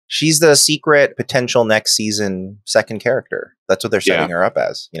she's the secret potential next season second character. That's what they're setting her up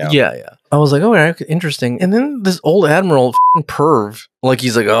as, you know? Yeah. I was like, oh, interesting. And then this old admiral perv, like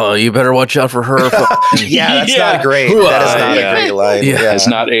he's like, oh, you better watch out for her. That's not great. That is not a great line. Yeah. It's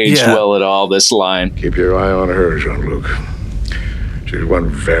not aged well at all, this line. Keep your eye on her, Jean-Luc. She's one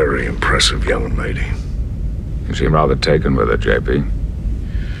very impressive young lady. You seem rather taken with her, JP.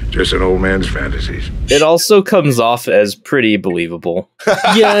 Just an old man's fantasies. It also comes off as pretty believable.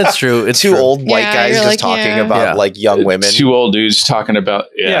 Yeah, that's true. It's two old white guys just talking about like young women. Two old dudes talking about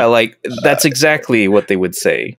like that's exactly what they would say.